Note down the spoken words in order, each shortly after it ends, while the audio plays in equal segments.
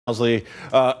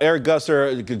Eric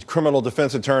Gusser, criminal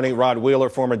defense attorney, Rod Wheeler,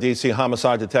 former D.C.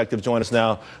 homicide detective, join us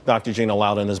now. Dr. Gina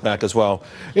Loudon is back as well.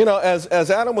 You know, as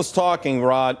Adam was talking,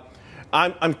 Rod,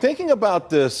 I'm thinking about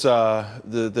this terror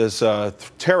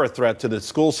threat to the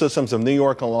school systems of New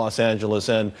York and Los Angeles,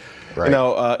 and right. You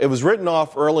know, it was written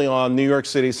off early on, New York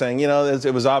City, saying, you know,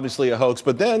 it was obviously a hoax.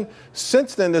 But then,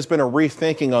 since then, there's been a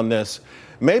rethinking on this.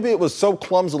 Maybe it was so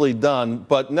clumsily done,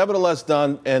 but nevertheless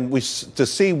done, and to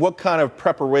see what kind of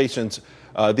preparations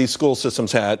these school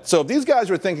systems had. So if these guys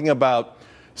were thinking about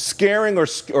scaring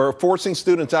or forcing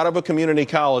students out of a community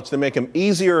college to make them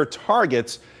easier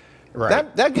targets,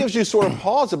 right. That gives you sort of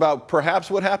pause about perhaps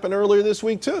what happened earlier this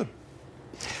week, too.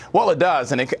 Well, it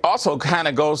does. And it also kind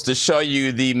of goes to show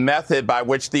you the method by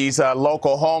which these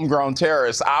local homegrown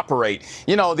terrorists operate.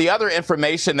 You know, the other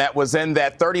information that was in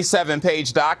that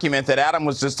 37-page document that Adam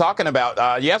was just talking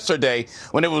about yesterday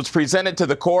when it was presented to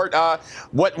the court,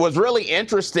 what was really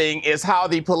interesting is how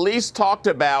the police talked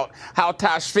about how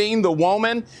Tashfeen, the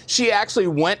woman, she actually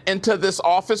went into this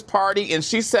office party and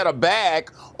she set a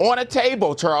bag on a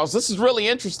table, Charles. This is really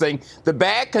interesting. The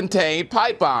bag contained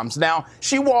pipe bombs. Now,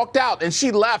 she walked out and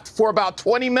she left for about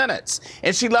 20 minutes,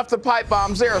 and she left the pipe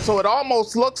bombs there. So it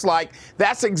almost looks like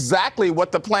that's exactly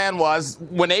what the plan was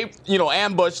when they, you know,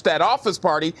 ambushed that office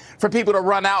party for people to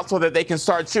run out so that they can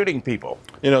start shooting people.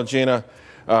 You know, Gina,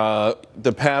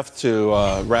 the path to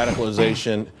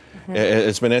radicalization,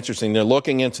 it's been interesting. They're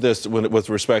looking into this with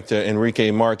respect to Enrique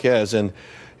Marquez, and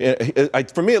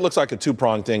for me, it looks like a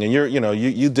two-pronged thing. And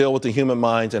you deal with the human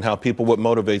mind and how what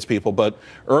motivates people. But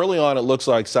early on, it looks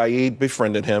like Saeed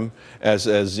befriended him as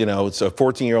you know, it's a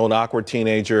 14-year-old awkward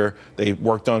teenager. They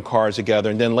worked on cars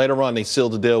together, and then later on, they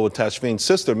sealed the deal with Tashfeen's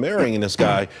sister marrying this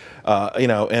guy. You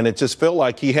know, and it just felt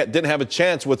like he didn't have a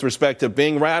chance with respect to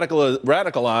being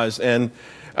radicalized. And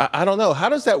I don't know, how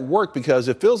does that work? Because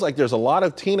it feels like there's a lot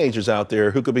of teenagers out there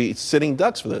who could be sitting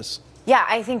ducks for this. Yeah,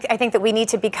 I think that we need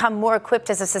to become more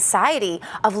equipped as a society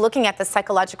of looking at the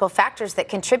psychological factors that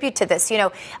contribute to this. You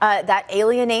know, that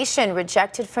alienation,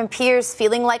 rejected from peers,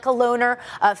 feeling like a loner,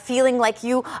 feeling like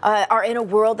you are in a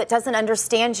world that doesn't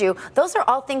understand you. Those are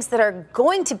all things that are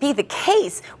going to be the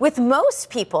case with most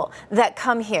people that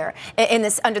come here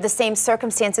under the same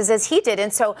circumstances as he did.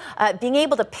 And so being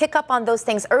able to pick up on those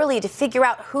things early to figure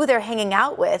out who they're hanging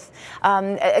out with,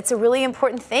 it's a really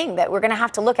important thing that we're going to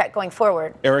have to look at going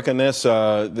forward. Eric, and this,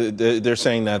 they're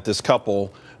saying that this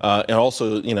couple and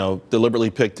also, you know, deliberately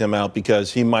picked him out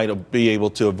because he might be able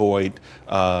to avoid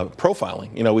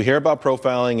profiling. You know, we hear about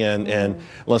profiling, and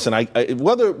listen,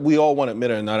 whether we all want to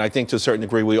admit it or not, I think to a certain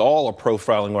degree we all are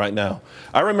profiling right now.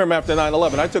 I remember after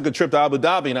 9/11, I took a trip to Abu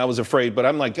Dhabi and I was afraid, but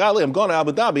I'm like, golly, I'm going to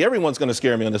Abu Dhabi. Everyone's going to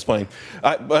scare me on this plane.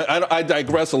 I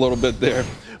digress a little bit there.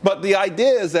 But the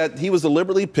idea is that he was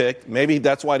deliberately picked. Maybe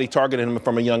that's why they targeted him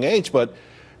from a young age. But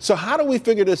so how do we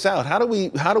figure this out? How do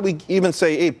we even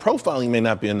say, hey, profiling may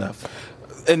not be enough?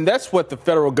 And that's what the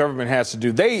federal government has to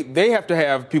do. They have to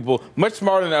have people much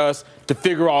smarter than us to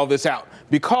figure all this out,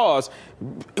 because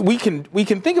we can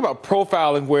think about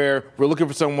profiling where we're looking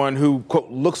for someone who, quote,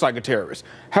 looks like a terrorist.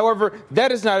 However,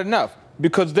 that is not enough,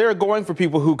 because they're going for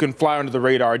people who can fly under the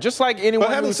radar, just like anyone.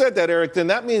 But having said that, Eric, then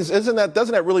that means, doesn't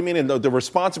that really mean the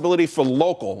responsibility for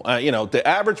local, you know, the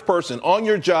average person on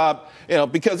your job, you know,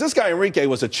 because this guy Enrique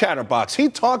was a chatterbox. He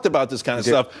talked about this kind of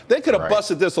stuff. They could have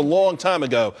busted this a long time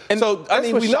ago. And so, I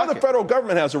mean, we know the federal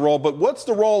government has a role, but what's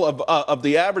the role of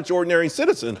the average, ordinary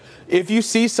citizen? If you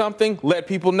see something, let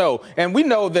people know. And we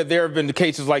know that there have been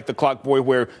cases like the Clock Boy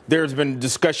where there's been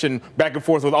discussion back and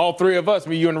forth with all three of us. I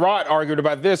mean, you and Rod argued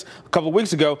about this a couple of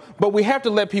weeks ago, but we have to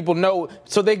let people know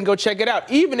so they can go check it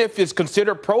out. Even if it's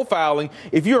considered profiling,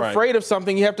 if you're afraid of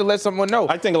something, you have to let someone know.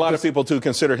 I think a lot of people, too,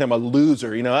 consider him a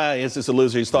loser. You know, is this a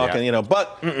loser? He's talking, you know.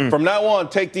 But from now on,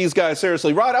 take these guys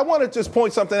seriously. Rod, I want to just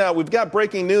point something out. We've got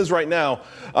breaking news right now.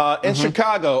 In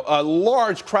Chicago, a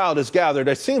large crowd is gathered.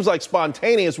 It seems like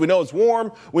spontaneous. We know it's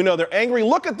warm. We know they're angry.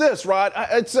 Look at this, Rod.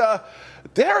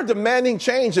 They're demanding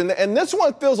change, and this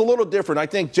one feels a little different. I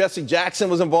think Jesse Jackson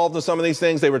was involved in some of these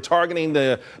things. They were targeting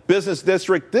the business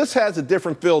district. This has a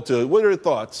different feel to it. What are your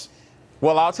thoughts?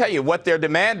 Well, I'll tell you, what they're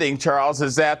demanding, Charles,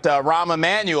 is that Rahm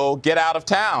Emanuel get out of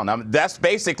town. That's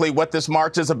basically what this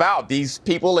march is about. These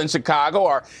people in Chicago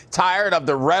are tired of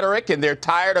the rhetoric, and they're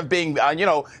tired of being,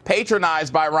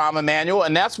 patronized by Rahm Emanuel,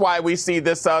 and that's why we see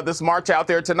this march out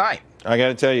there tonight. I got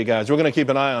to tell you guys, we're going to keep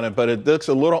an eye on it, but it looks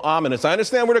a little ominous. I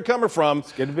understand where they're coming from,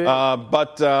 it's good to be.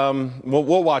 But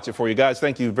we'll watch it for you guys.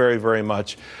 Thank you very, very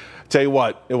much. Tell you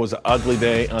what, it was an ugly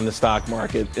day on the stock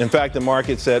market. In fact, the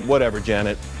market said, whatever,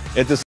 Janet.